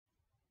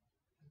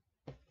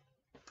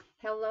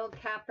Hello,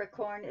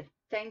 Capricorn.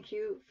 Thank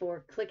you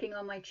for clicking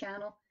on my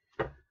channel.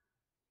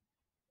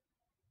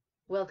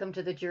 Welcome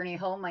to the journey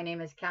home. My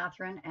name is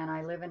Catherine, and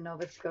I live in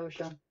Nova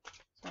Scotia.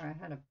 Sorry,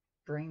 I had a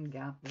brain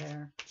gap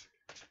there.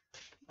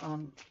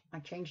 I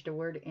changed a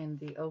word in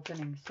the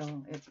opening,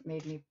 so it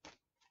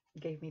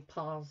gave me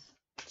pause.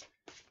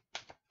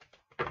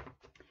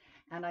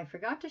 And I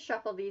forgot to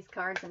shuffle these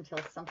cards until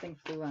something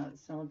flew out.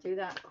 So I'll do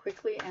that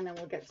quickly, and then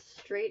we'll get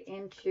straight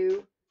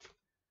into,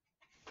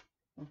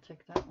 we'll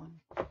take that one,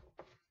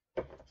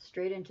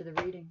 straight into the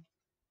reading.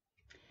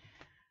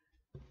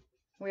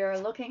 We are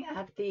looking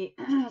at the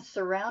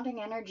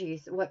surrounding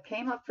energies. What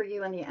came up for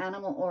you in the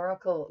animal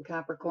oracle,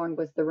 Capricorn,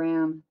 was the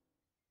ram.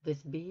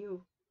 This be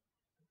you.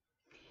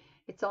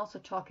 It's also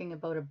talking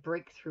about a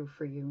breakthrough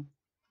for you.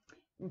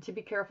 And to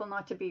be careful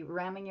not to be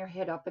ramming your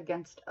head up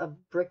against a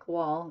brick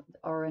wall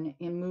or an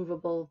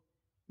immovable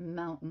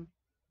mountain.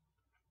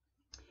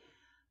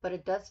 But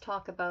it does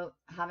talk about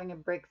having a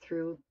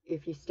breakthrough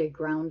if you stay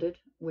grounded,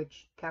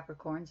 which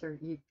Capricorns are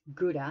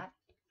good at.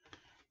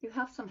 You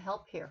have some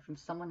help here from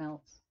someone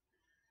else.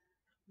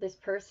 This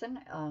person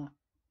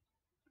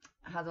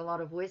has a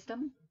lot of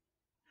wisdom,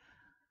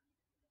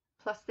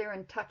 plus they're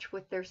in touch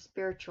with their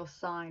spiritual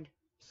side.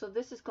 So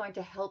this is going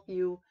to help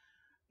you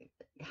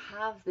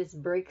have this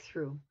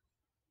breakthrough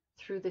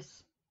through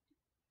this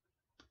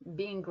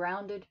being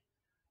grounded.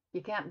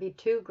 You can't be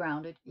too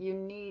grounded. You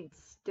need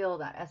still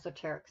that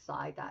esoteric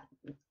side,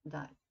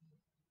 that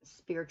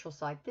spiritual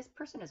side. This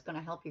person is going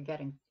to help you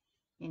get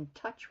in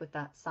touch with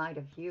that side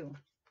of you.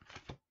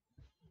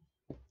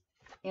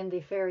 In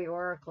the fairy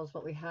oracles,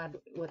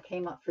 what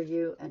came up for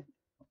you and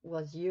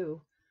was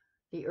you,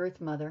 the Earth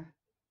Mother.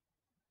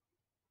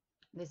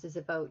 This is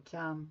about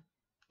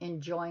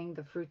enjoying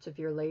the fruits of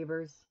your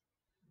labors,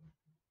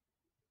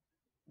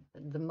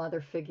 the mother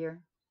figure.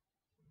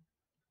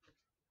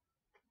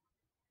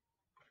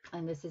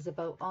 And this is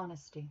about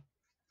honesty.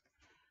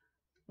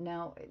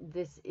 Now,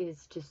 this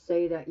is to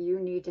say that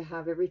you need to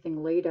have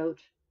everything laid out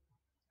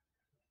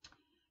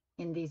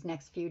in these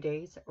next few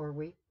days or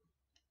week,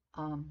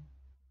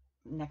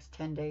 next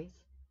 10 days.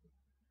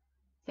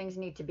 Things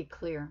need to be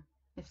clear.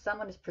 If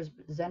someone is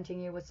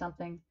presenting you with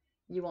something,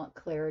 you want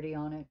clarity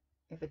on it.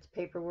 If it's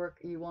paperwork,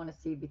 you want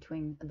to see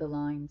between the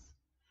lines.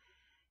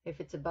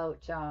 If it's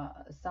about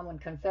someone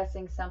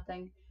confessing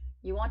something,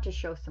 you want to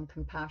show some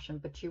compassion,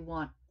 but you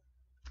want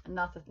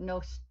nothing,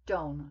 no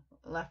stone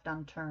left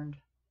unturned.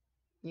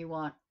 You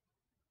want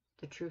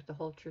the truth, the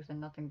whole truth, and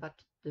nothing but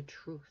the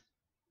truth.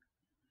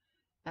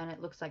 And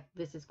it looks like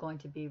this is going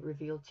to be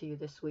revealed to you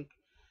this week.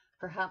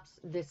 Perhaps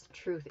this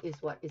truth is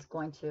what is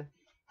going to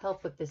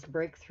help with this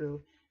breakthrough.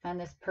 And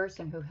this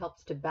person who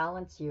helps to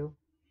balance you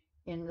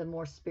in the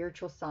more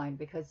spiritual side,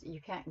 because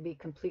you can't be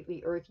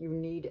completely earth. You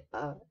need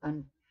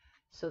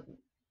so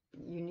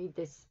you need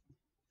this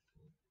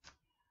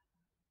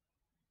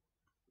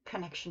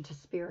connection to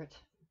spirit.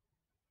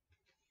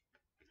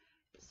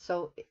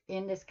 So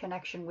in this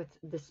connection with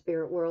the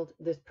spirit world,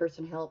 this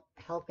person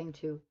helping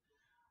to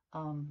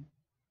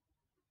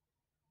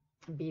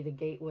be the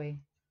gateway,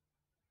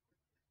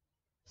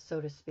 so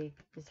to speak,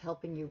 is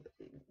helping you,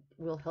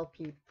 will help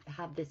you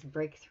have this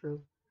breakthrough.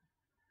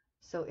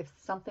 So if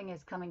something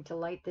is coming to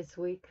light this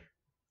week,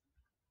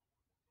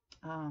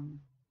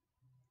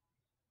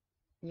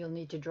 you'll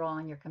need to draw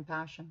on your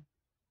compassion.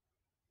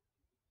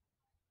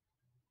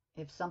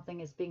 If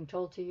something is being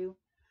told to you,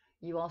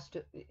 you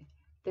also,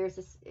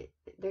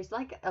 there's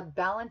like a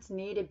balance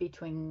needed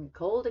between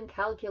cold and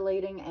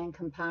calculating and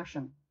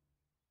compassion.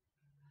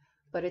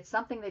 But it's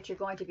something that you're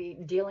going to be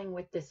dealing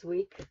with this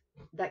week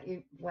that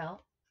you,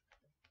 well,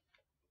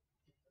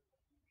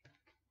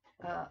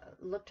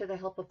 look to the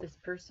help of this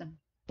person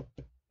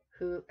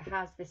who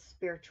has this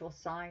spiritual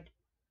side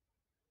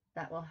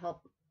that will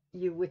help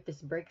you with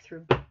this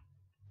breakthrough.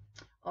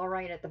 All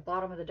right, at the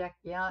bottom of the deck,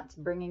 yeah, it's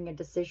bringing a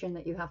decision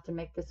that you have to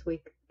make this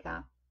week,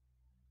 Cap.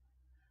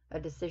 A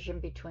decision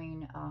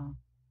between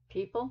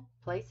people,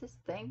 places,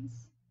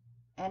 things,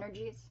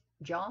 energies,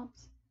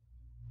 jobs.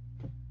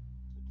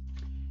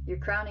 Your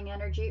crowning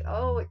energy,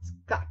 oh, it's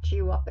got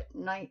you up at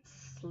night,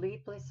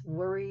 sleepless,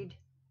 worried,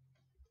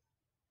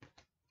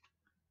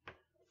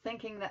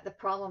 thinking that the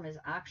problem is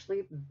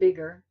actually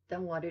bigger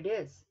than what it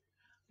is,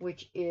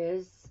 which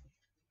is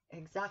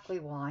exactly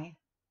why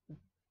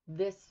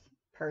this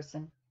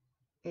person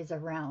is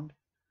around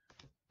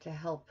to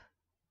help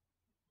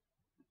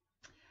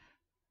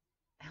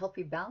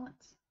you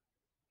balance.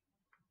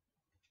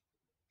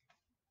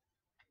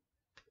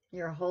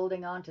 You're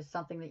holding on to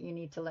something that you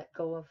need to let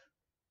go of.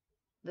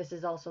 This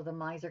is also the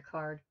miser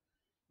card,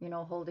 you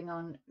know, holding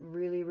on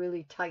really,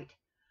 really tight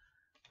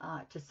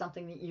to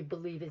something that you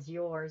believe is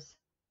yours.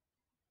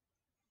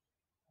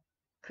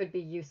 Could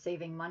be you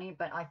saving money,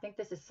 but I think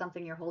this is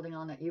something you're holding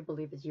on that you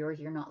believe is yours.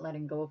 You're not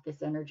letting go of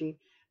this energy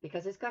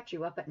because it's got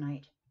you up at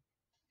night.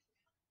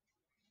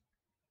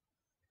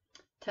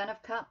 10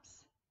 of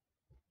Cups.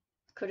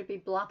 Could it be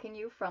blocking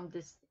you from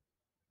this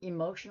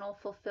emotional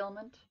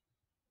fulfillment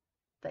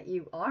that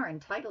you are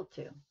entitled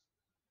to?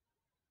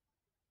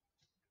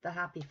 The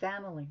happy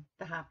family,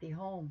 the happy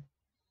home.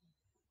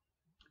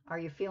 Are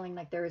you feeling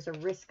like there is a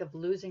risk of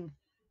losing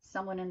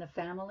someone in the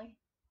family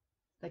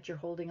that you're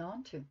holding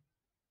on to?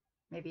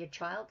 Maybe a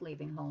child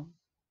leaving home.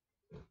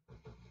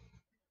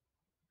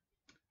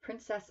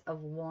 Princess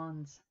of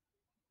Wands.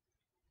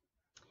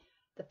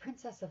 The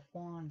Princess of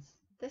Wands.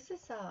 This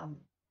is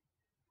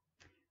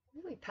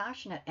really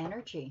passionate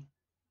energy.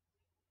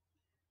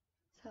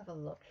 Let's have a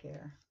look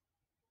here.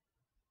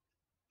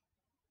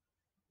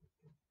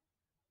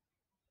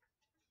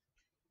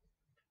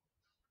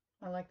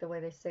 I like the way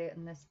they say it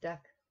in this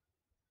deck.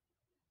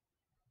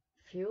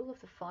 Fuel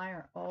of the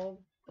fire. Oh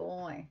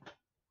boy.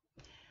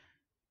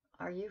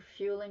 Are you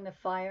fueling the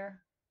fire,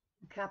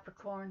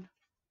 Capricorn?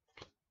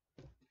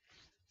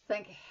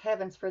 Thank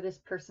heavens for this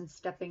person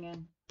stepping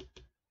in.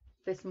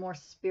 This more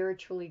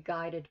spiritually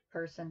guided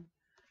person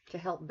to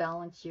help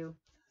balance you.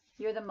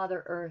 You're the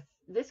Mother Earth.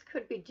 This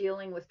could be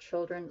dealing with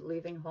children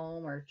leaving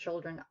home or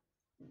children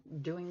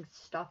doing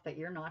stuff that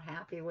you're not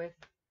happy with.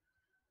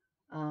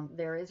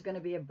 There is going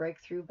to be a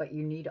breakthrough, but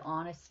you need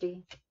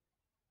honesty.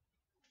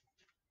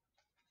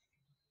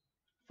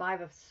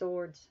 Five of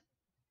Swords.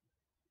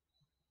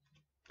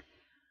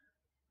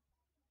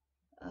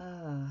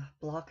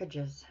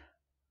 Blockages.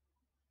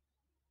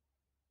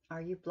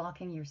 Are you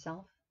blocking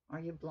yourself? Are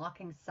you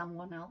blocking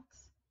someone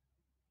else?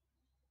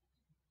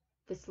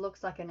 This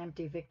looks like an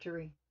empty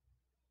victory.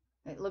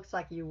 It looks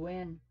like you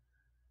win,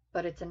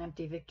 but it's an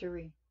empty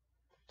victory.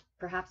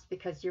 Perhaps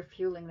because you're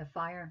fueling the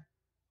fire,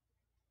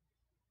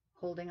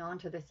 holding on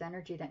to this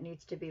energy that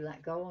needs to be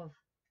let go of.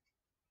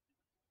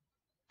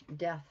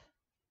 Death.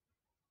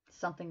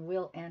 Something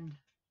will end.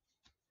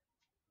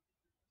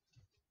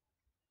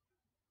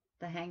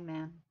 The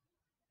Hangman.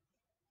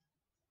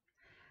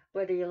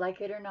 Whether you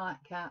like it or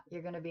not, Cap,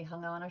 you're going to be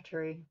hung on a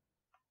tree.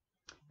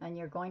 And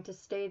you're going to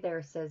stay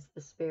there, says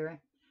the Spirit,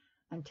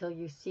 until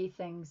you see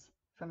things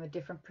from a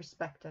different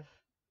perspective.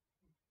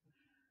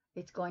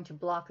 It's going to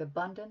block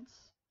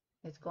abundance.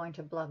 It's going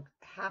to block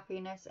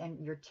happiness and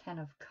your 10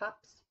 of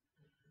Cups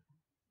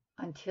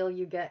until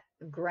you get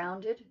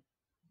grounded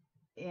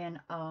in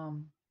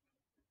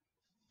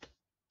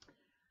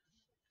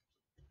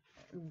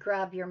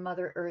grab your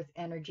Mother Earth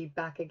energy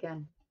back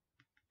again.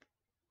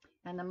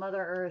 And the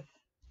Mother Earth,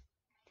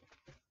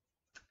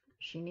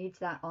 she needs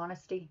that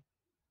honesty.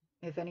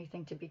 If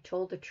anything, to be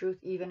told the truth,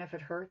 even if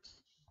it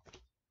hurts.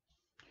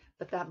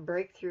 But that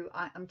breakthrough,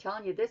 I'm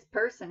telling you, this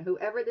person,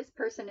 whoever this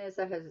person is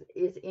that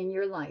is in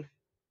your life,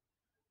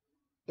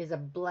 is a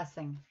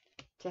blessing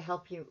to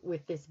help you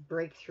with this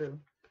breakthrough,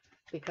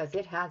 because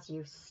it has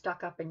you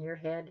stuck up in your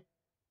head.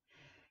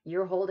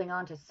 You're holding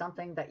on to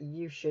something that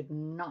you should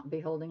not be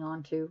holding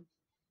on to.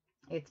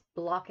 It's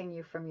blocking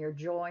you from your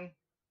joy,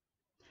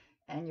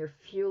 and you're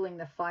fueling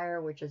the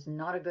fire, which is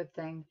not a good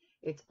thing.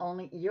 It's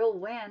only, you'll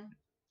win,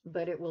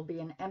 but it will be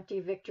an empty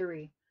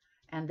victory,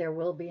 and there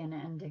will be an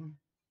ending.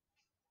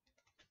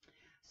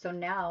 So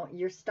now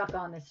you're stuck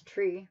on this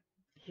tree.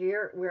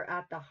 Here we're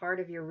at the heart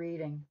of your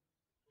reading.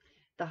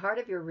 The heart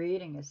of your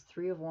reading is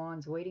Three of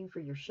Wands, waiting for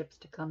your ships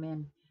to come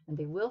in. And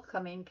they will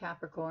come in,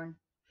 Capricorn,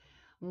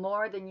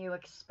 more than you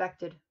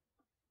expected.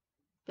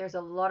 There's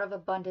a lot of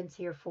abundance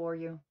here for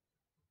you.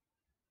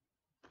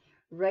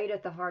 Right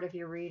at the heart of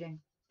your reading,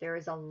 there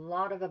is a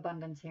lot of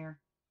abundance here.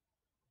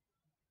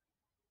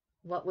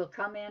 What will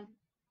come in,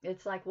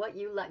 it's like what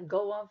you let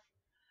go of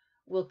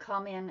will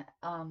come in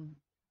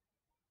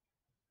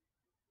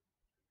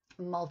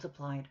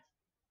multiplied.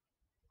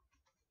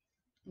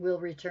 Will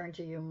return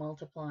to you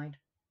multiplied.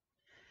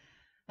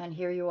 And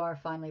here you are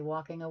finally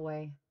walking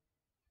away.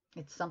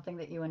 It's something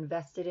that you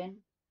invested in,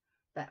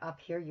 that up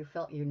here you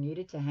felt you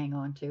needed to hang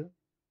on to.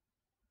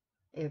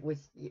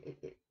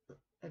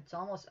 It's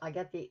almost, I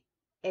get the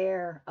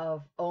air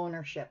of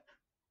ownership,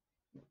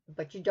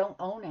 but you don't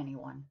own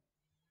anyone.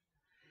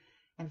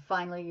 And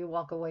finally you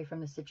walk away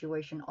from the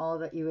situation, all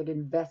that you had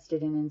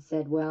invested in, and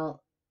said,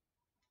 well,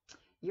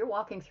 you're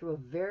walking through a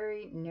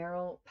very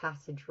narrow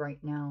passage right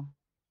now.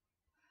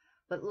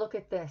 But look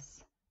at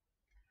this.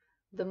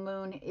 The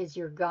moon is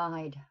your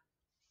guide.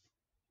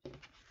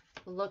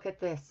 Look at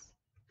this.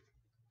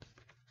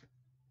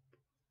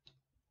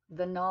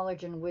 The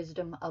knowledge and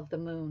wisdom of the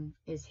moon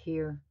is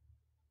here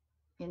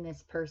in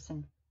this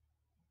person.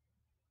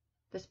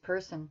 This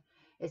person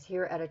is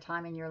here at a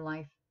time in your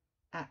life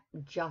at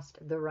just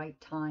the right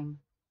time,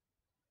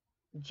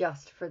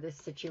 just for this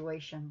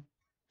situation,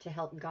 to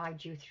help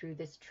guide you through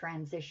this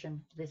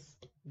transition, this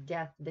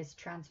death, this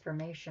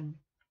transformation.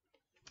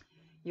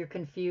 You're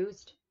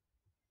confused.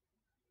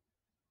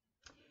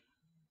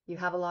 You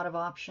have a lot of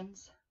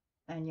options,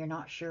 and you're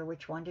not sure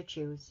which one to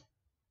choose.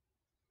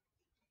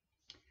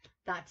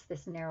 That's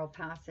this narrow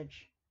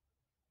passage.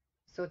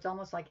 So it's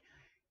almost like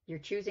you're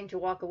choosing to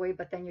walk away,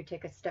 but then you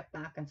take a step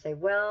back and say,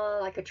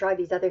 well, I could try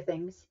these other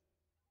things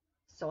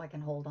so I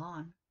can hold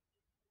on.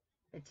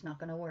 It's not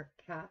going to work,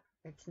 Cap.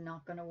 It's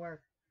not going to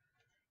work.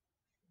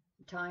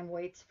 Time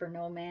waits for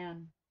no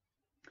man.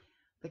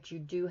 But you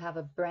do have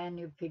a brand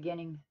new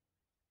beginning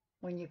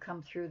when you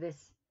come through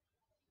this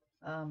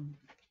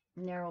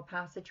narrow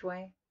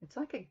passageway. It's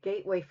like a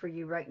gateway for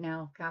you right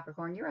now,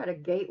 Capricorn. You're at a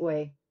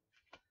gateway.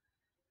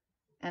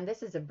 And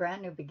this is a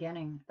brand new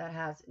beginning that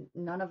has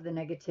none of the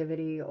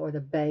negativity or the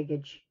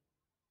baggage.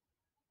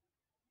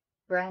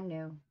 Brand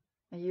new.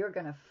 And you're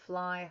going to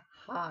fly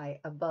high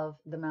above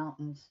the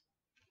mountains.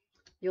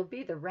 You'll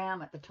be the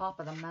ram at the top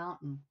of the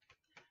mountain,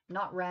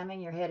 not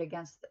ramming your head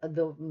against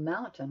the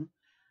mountain,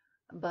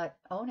 but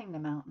owning the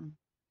mountain,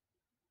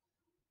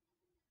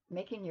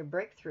 making your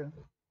breakthrough.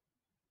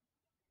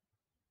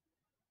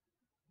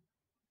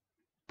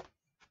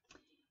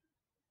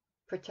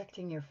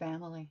 Protecting your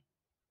family.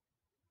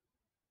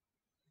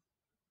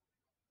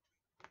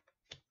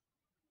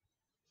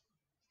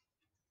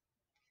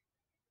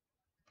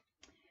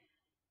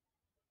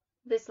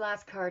 This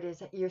last card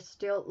is you're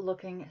still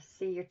looking.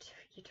 See, you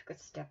took a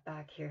step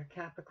back here,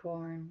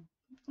 Capricorn.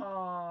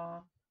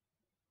 Oh,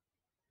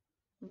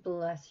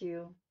 bless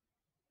you.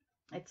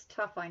 It's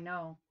tough, I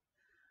know,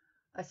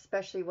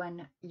 especially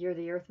when you're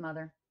the Earth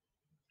Mother.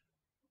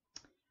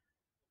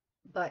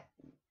 But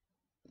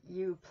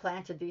you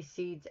planted these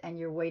seeds and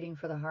you're waiting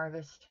for the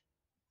harvest.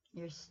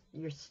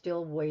 You're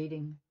still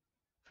waiting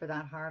for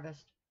that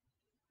harvest.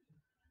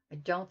 I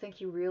don't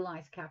think you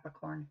realize,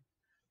 Capricorn,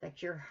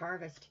 that your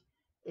harvest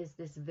is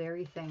this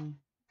very thing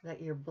that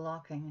you're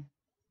blocking.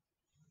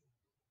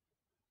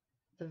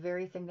 The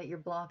very thing that you're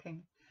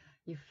blocking.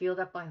 You feel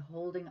that by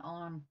holding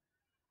on,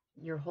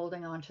 you're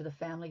holding on to the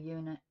family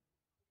unit.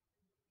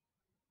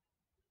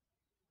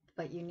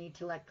 But you need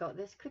to let go.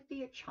 This could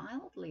be a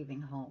child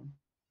leaving home.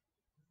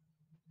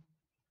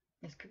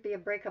 This could be a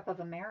breakup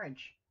of a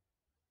marriage.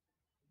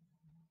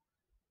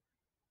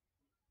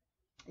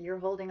 You're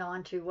holding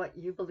on to what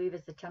you believe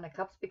is the Ten of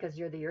Cups because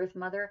you're the Earth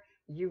Mother.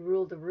 You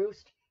rule the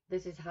roost.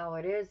 This is how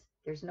it is.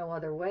 There's no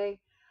other way.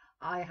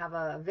 I have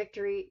a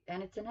victory,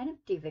 and it's an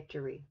empty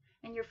victory.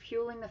 And you're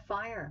fueling the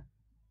fire.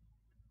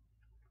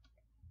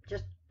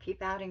 Just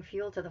keep adding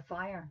fuel to the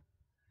fire.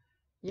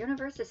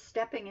 Universe is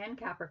stepping in,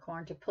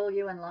 Capricorn, to pull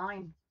you in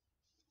line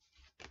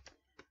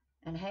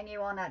and hang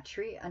you on that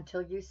tree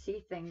until you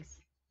see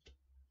things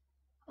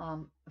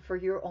for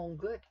your own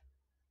good.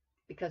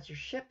 Because your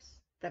ships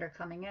that are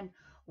coming in,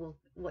 will,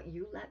 what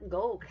you let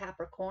go,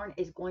 Capricorn,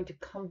 is going to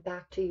come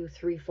back to you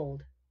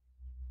threefold.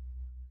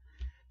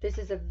 This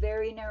is a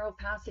very narrow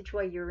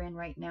passageway you're in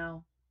right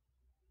now.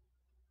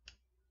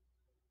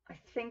 I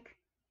think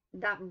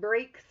that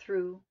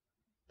breakthrough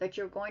that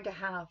you're going to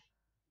have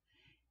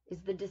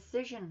is the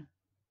decision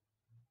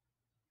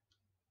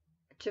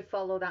to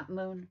follow that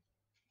moon.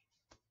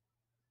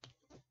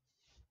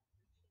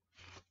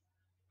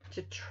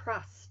 To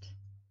trust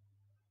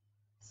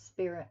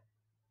Spirit.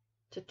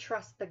 To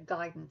trust the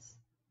guidance.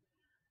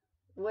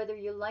 Whether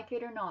you like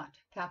it or not,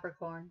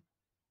 Capricorn,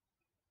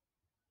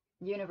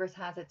 universe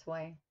has its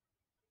way.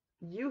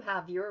 You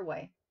have your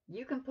way.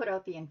 You can put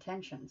out the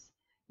intentions.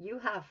 You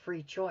have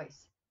free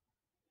choice.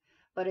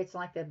 But it's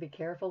like that, be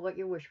careful what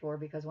you wish for,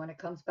 because when it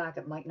comes back,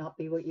 it might not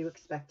be what you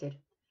expected,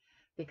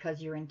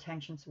 because your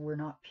intentions were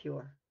not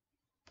pure.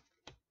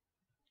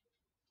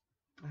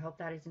 I hope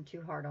that isn't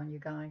too hard on you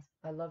guys.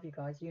 I love you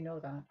guys. You know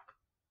that.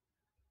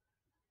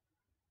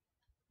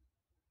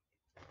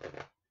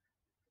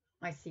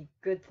 I see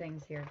good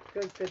things here.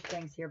 Good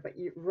things here. But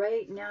you,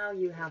 right now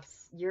you have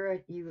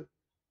you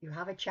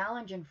have a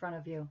challenge in front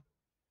of you.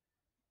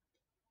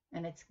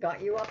 And it's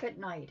got you up at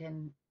night,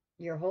 and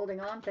you're holding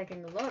on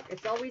thinking, look,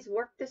 it's always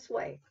worked this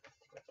way.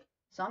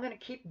 So I'm going to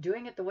keep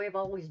doing it the way I've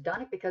always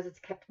done it because it's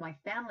kept my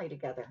family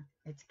together.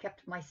 It's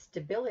kept my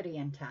stability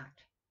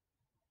intact.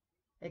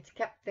 It's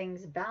kept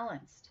things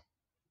balanced.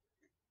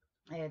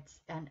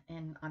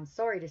 And I'm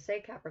sorry to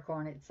say,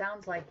 Capricorn, it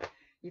sounds like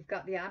you've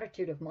got the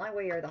attitude of my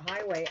way or the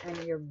highway,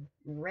 and you're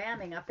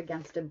ramming up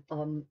against an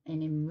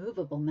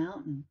immovable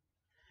mountain.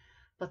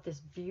 But this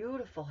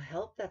beautiful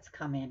help that's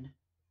come in.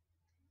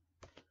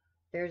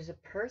 There's a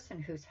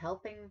person who's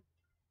helping,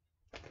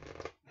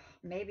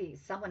 maybe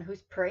someone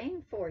who's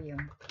praying for you.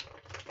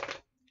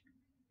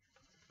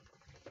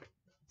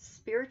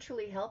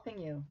 Spiritually helping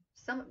you.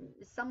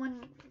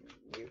 Someone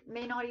you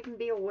may not even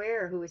be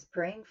aware who is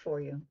praying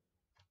for you.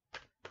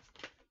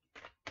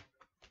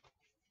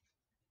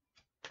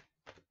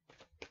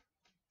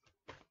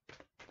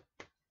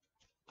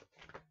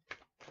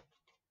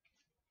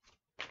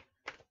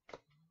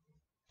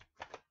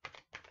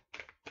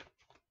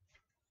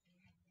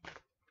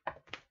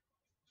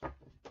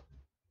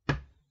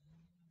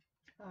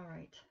 All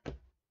right.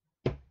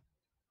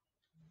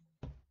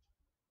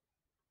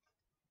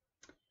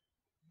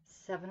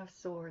 Seven of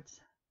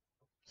Swords.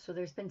 So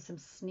there's been some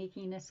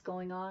sneakiness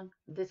going on.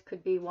 This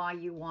could be why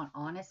you want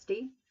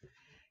honesty.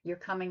 You're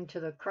coming to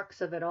the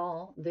crux of it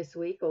all this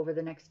week over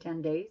the next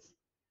 10 days.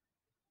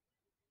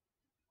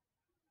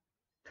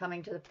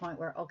 Coming to the point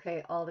where,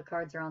 okay, all the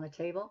cards are on the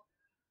table.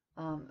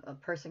 A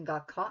person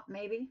got caught,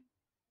 maybe.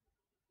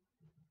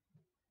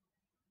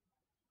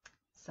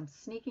 Some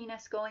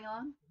sneakiness going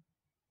on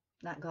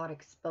that got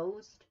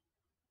exposed.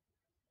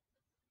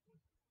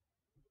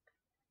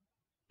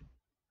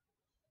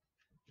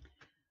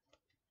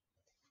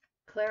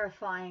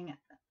 Clarifying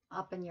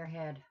up in your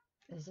head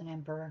is an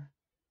Emperor.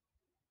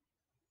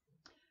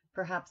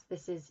 Perhaps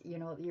this is, you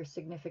know, your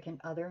significant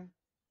other.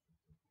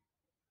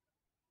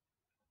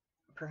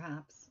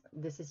 perhaps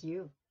this is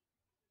you.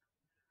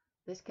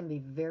 This can be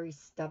very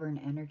stubborn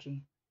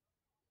energy.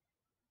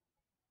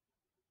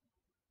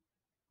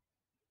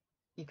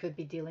 You could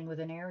be dealing with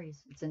an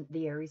Aries. It's in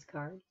the Aries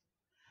card.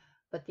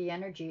 But the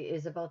energy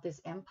is about this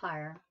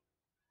empire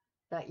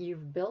that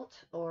you've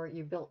built or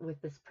you built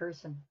with this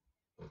person.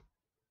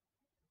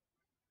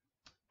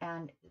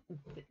 And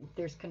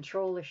there's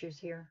control issues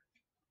here.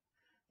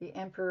 The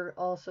Emperor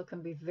also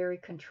can be very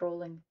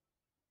controlling.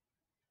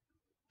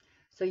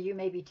 So you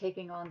may be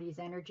taking on these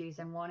energies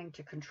and wanting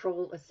to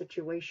control a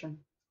situation.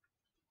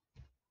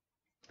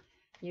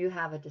 You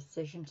have a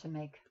decision to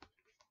make,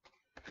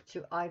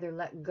 to either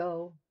let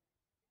go,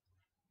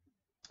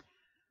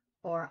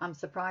 or I'm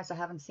surprised I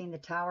haven't seen the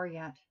Tower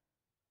yet,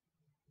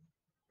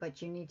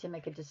 but you need to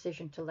make a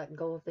decision to let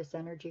go of this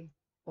energy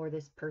or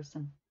this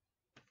person.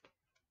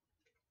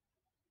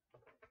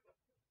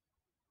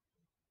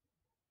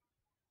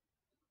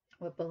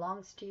 What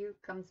belongs to you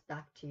comes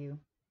back to you.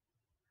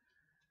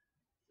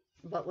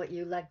 But what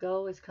you let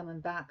go is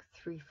coming back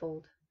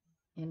threefold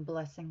in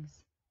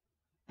blessings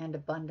and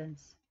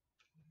abundance.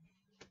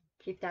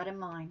 Keep that in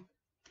mind.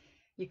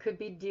 You could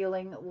be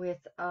dealing with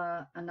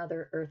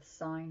another earth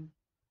sign.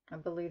 I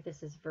believe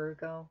this is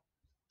Virgo.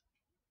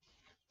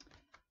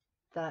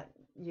 That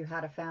you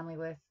had a family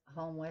with,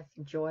 home with,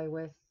 joy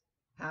with,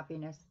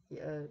 happiness.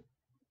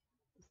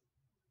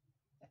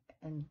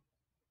 And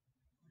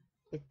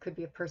it could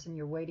be a person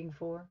you're waiting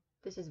for.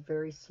 This is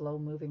very slow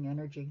moving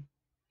energy.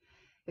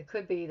 It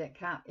could be that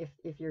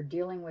if you're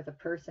dealing with a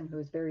person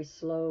who's very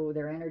slow,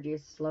 their energy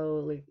is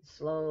slowly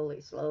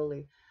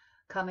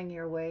coming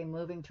your way,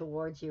 moving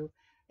towards you.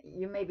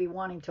 You may be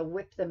wanting to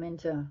whip them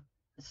into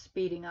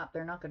speeding up.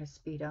 They're not going to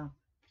speed up.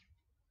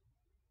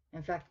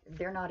 In fact,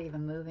 they're not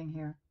even moving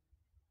here.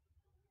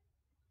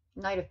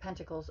 Knight of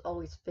Pentacles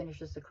always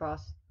finishes the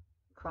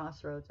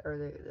crossroads or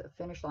the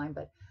finish line,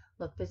 but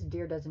look, this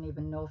deer doesn't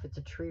even know if it's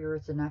a tree or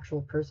it's an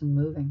actual person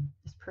moving.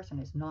 This person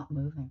is not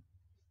moving.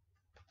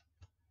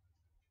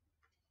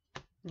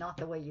 Not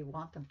the way you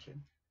want them to.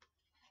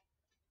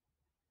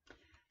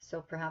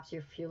 So perhaps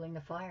you're fueling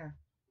the fire.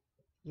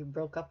 You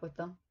broke up with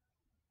them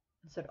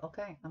and said,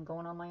 okay, I'm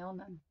going on my own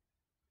then.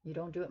 You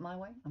don't do it my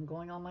way, I'm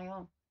going on my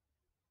own.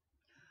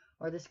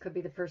 Or this could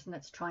be the person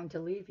that's trying to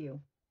leave you,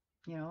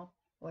 you know,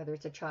 whether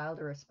it's a child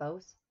or a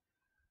spouse.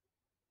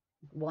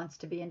 Wants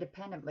to be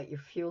independent, but you're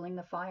fueling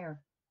the fire.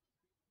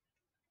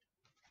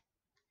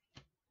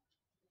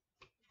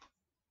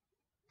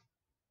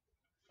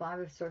 Five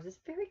of Swords is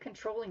very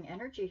controlling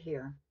energy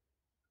here.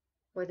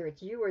 Whether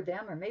it's you or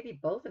them, or maybe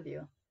both of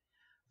you.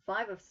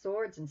 Five of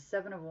Swords and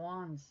Seven of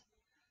Wands.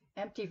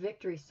 Empty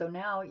victory. So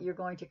now you're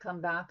going to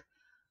come back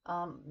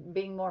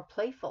being more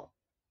playful.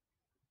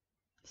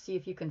 See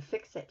if you can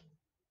fix it.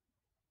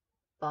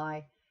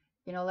 By,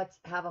 you know, let's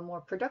have a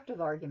more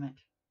productive argument.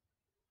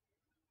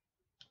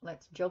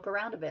 Let's joke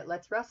around a bit.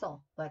 Let's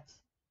wrestle. Let's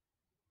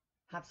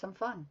have some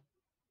fun.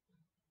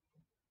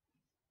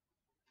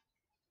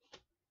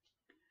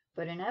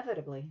 But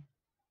inevitably,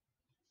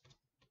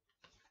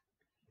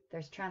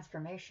 there's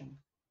transformation.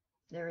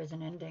 There is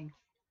an ending.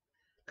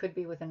 Could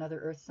be with another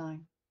earth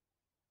sign.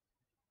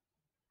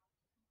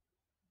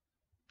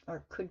 Or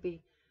it could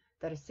be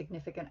that is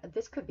significant.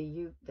 This could be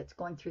you that's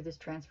going through this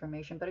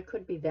transformation, but it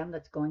could be them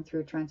that's going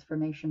through a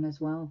transformation as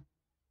well.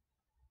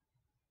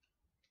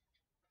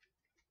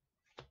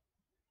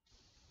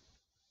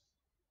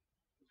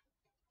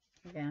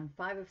 Again,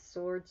 Five of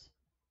Swords.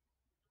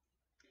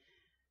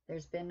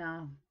 There's been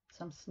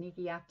some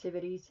sneaky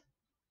activities.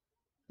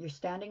 You're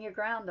standing your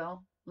ground, though.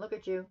 Look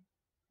at you.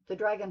 The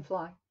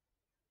dragonfly.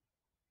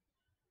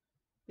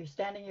 You're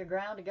standing your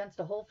ground against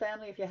a whole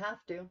family if you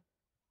have to.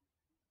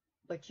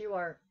 But you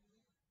are...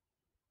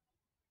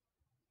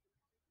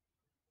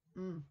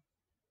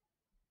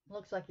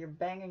 looks like you're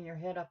banging your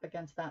head up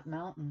against that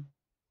mountain.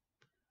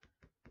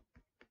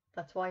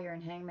 That's why you're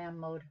in hangman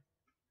mode.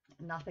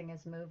 Nothing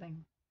is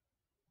moving.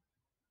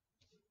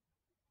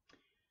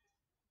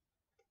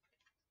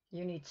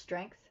 You need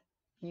strength.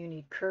 You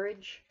need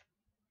courage.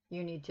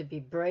 You need to be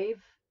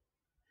brave.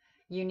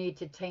 You need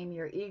to tame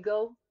your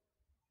ego.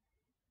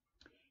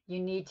 You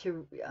need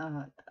to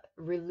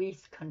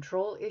release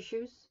control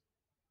issues.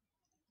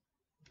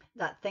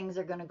 That things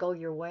are going to go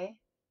your way.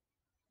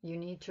 You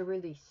need to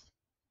release.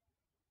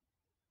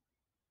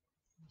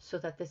 So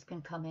that this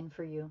can come in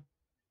for you.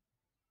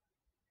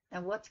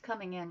 And what's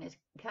coming in is,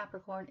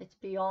 Capricorn, it's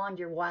beyond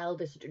your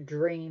wildest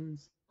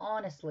dreams.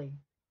 Honestly.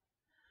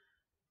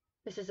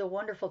 This is a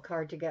wonderful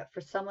card to get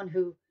for someone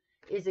who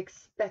is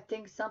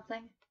expecting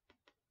something,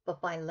 but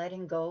by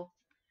letting go,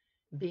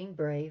 being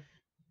brave,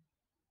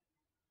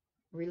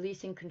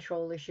 releasing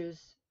control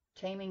issues,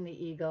 taming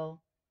the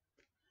ego,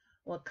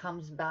 what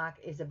comes back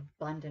is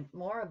abundant,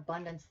 more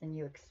abundance than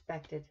you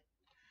expected.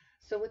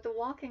 So with the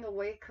walking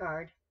away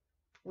card,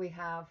 we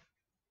have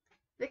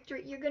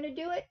victory. You're going to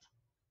do it.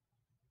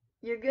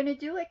 You're going to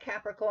do it,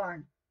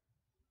 Capricorn.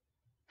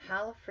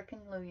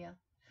 Hallelujah.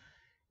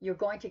 You're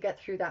going to get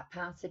through that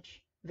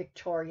passage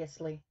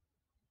victoriously.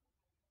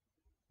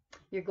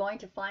 You're going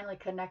to finally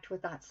connect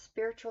with that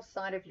spiritual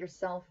side of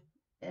yourself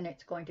and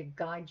it's going to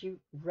guide you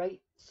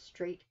right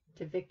straight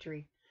to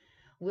victory.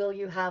 Will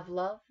you have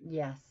love?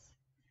 Yes.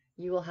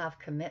 You will have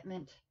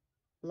commitment,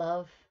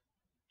 love,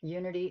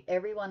 unity.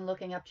 Everyone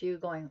looking up to you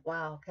going,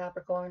 wow,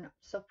 Capricorn, I'm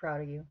so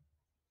proud of you.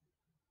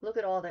 Look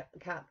at all that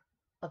Cap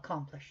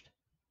accomplished.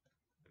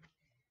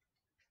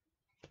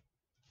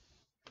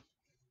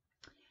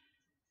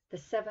 The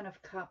Seven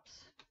of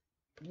Cups.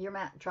 You're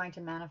trying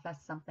to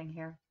manifest something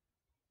here.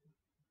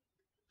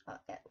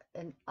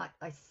 And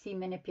I see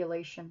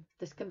manipulation.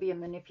 This can be a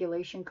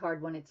manipulation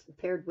card when it's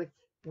paired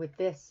with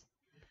this.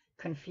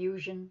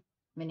 Confusion,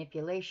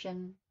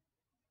 manipulation,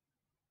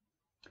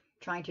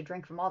 trying to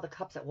drink from all the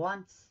cups at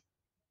once,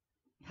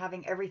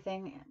 having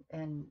everything,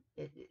 and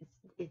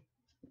it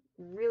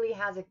really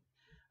has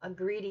a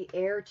greedy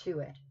air to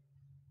it.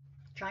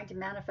 Trying to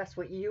manifest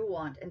what you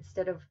want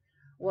instead of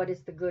what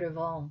is the good of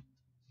all.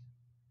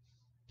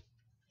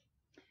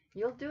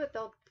 You'll do it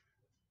though,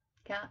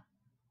 Cat.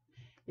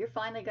 You're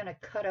finally going to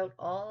cut out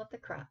all of the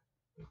crap.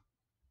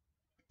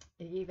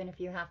 Even if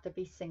you have to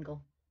be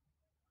single.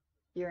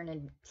 You're an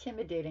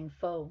intimidating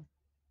foe.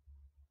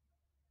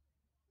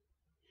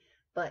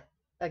 But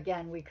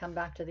again, we come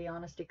back to the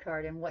honesty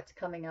card and what's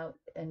coming out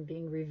and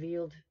being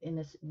revealed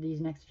in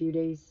these next few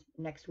days,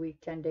 next week,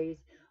 10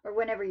 days, or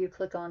whenever you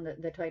click on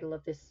the title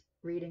of this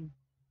reading.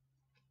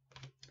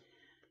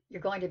 You're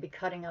going to be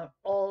cutting out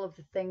all of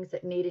the things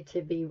that needed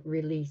to be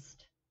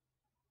released.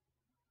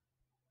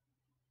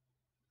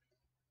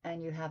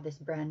 And you have this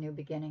brand new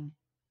beginning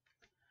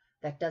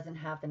that doesn't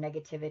have the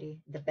negativity,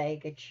 the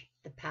baggage,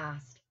 the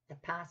past. The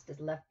past is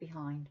left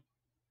behind.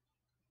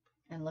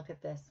 And look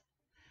at this.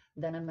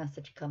 Then a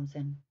message comes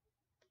in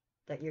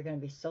that you're going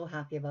to be so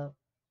happy about.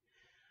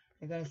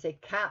 You're going to say,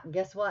 Cap,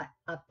 guess what?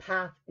 A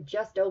path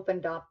just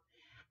opened up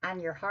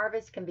and your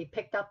harvest can be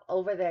picked up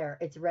over there.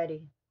 It's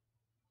ready.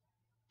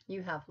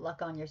 You have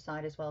luck on your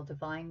side as well.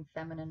 Divine,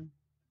 feminine.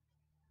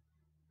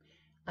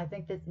 I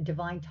think that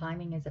divine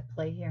timing is at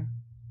play here.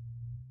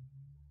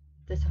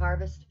 This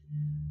harvest,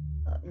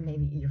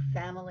 maybe your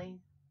family,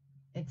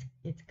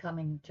 it's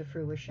coming to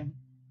fruition.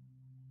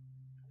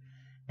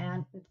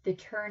 And the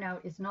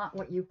turnout is not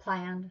what you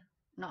planned,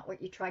 not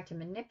what you tried to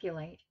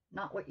manipulate,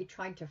 not what you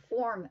tried to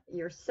form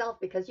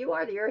yourself, because you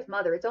are the Earth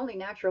Mother. It's only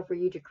natural for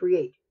you to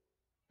create.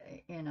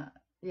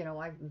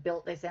 I've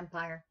built this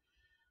empire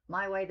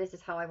my way. This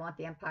is how I want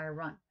the empire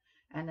run.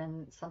 And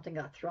then something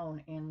got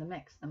thrown in the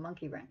mix, the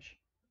monkey wrench.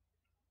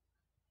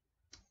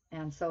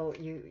 And so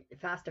you,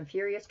 fast and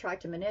furious, tried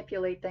to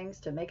manipulate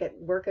things to make it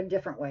work a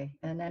different way,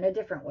 and then a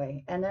different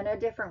way, and then a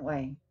different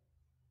way.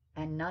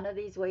 And none of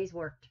these ways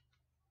worked.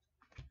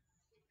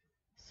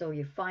 So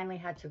you finally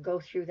had to go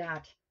through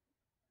that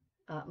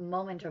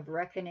moment of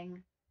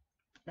reckoning,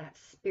 that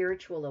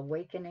spiritual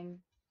awakening,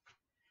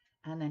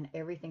 and then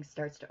everything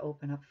starts to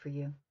open up for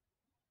you.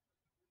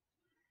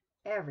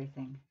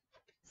 Everything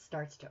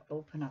starts to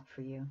open up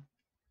for you.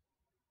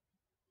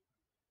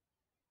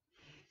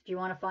 Do you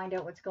want to find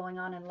out what's going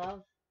on in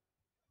love?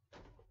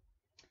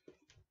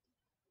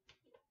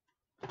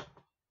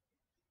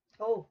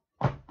 Oh,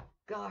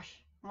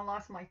 gosh, I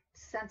lost my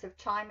sense of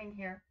timing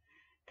here.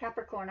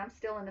 Capricorn, I'm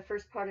still in the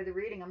first part of the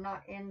reading. I'm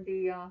not in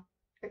the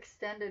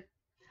extended.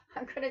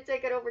 I'm going to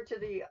take it over to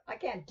the... I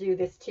can't do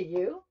this to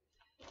you.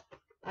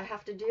 I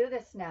have to do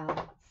this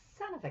now.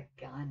 Son of a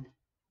gun.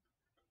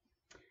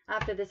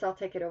 After this, I'll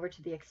take it over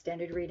to the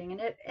extended reading. And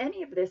if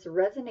any of this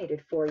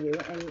resonated for you,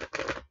 and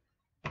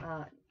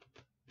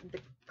the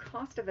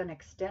cost of an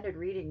extended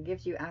reading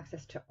gives you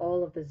access to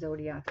all of the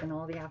Zodiacs and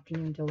all the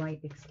Afternoon Delight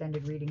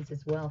extended readings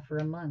as well for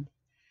a month.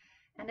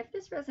 And if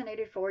this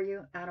resonated for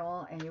you at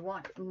all and you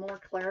want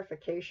more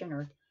clarification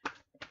or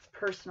it's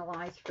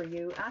personalized for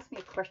you, ask me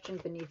a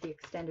question beneath the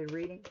extended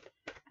reading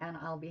and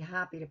I'll be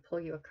happy to pull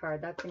you a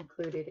card. That's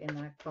included in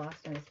that cost,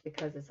 and it's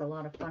because it's a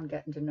lot of fun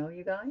getting to know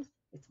you guys.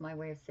 It's my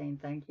way of saying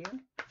thank you.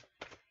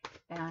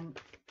 And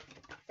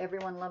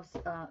everyone loves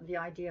the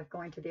idea of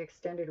going to the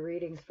extended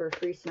readings for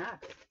free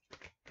snacks.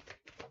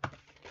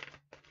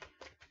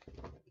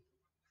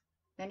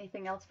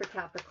 Anything else for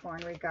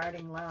Capricorn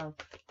regarding love?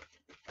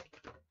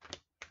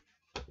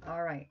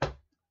 All right.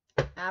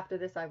 After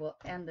this, I will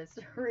end this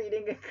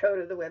reading and go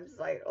to the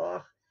website.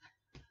 Oh.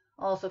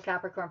 Also,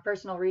 Capricorn,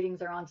 personal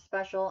readings are on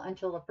special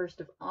until the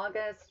 1st of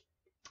August.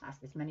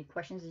 Ask as many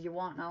questions as you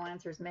want, and I'll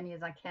answer as many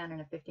as I can in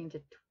a 15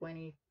 to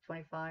 20,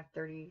 25,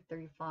 30,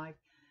 35.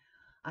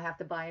 I have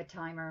to buy a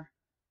timer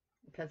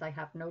because I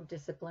have no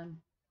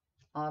discipline,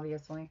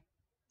 obviously.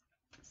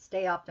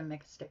 Stay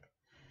optimistic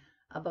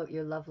about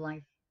your love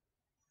life.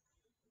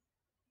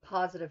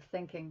 Positive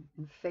thinking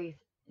and faith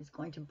is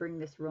going to bring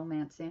this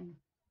romance in.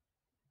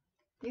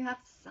 You have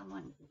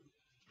someone.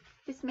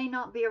 This may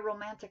not be a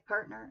romantic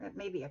partner. It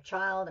may be a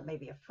child. It may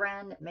be a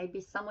friend. It may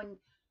be someone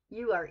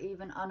you are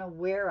even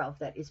unaware of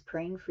that is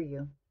praying for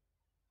you.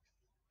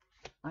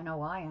 I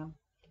know I am.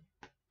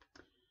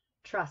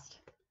 Trust.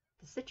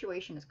 The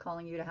situation is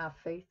calling you to have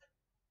faith.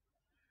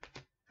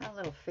 Have a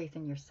little faith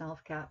in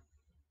yourself, Cap.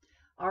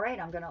 All right,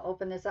 I'm going to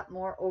open this up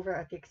more over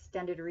at the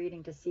extended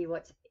reading to see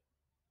what's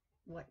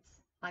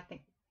I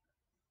think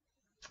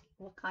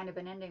what kind of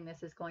an ending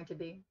this is going to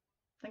be.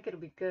 I think it'll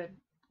be good.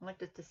 I like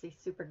this to see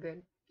super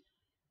good.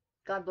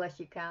 God bless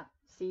you, Cap.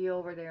 See you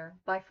over there.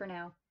 Bye for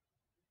now.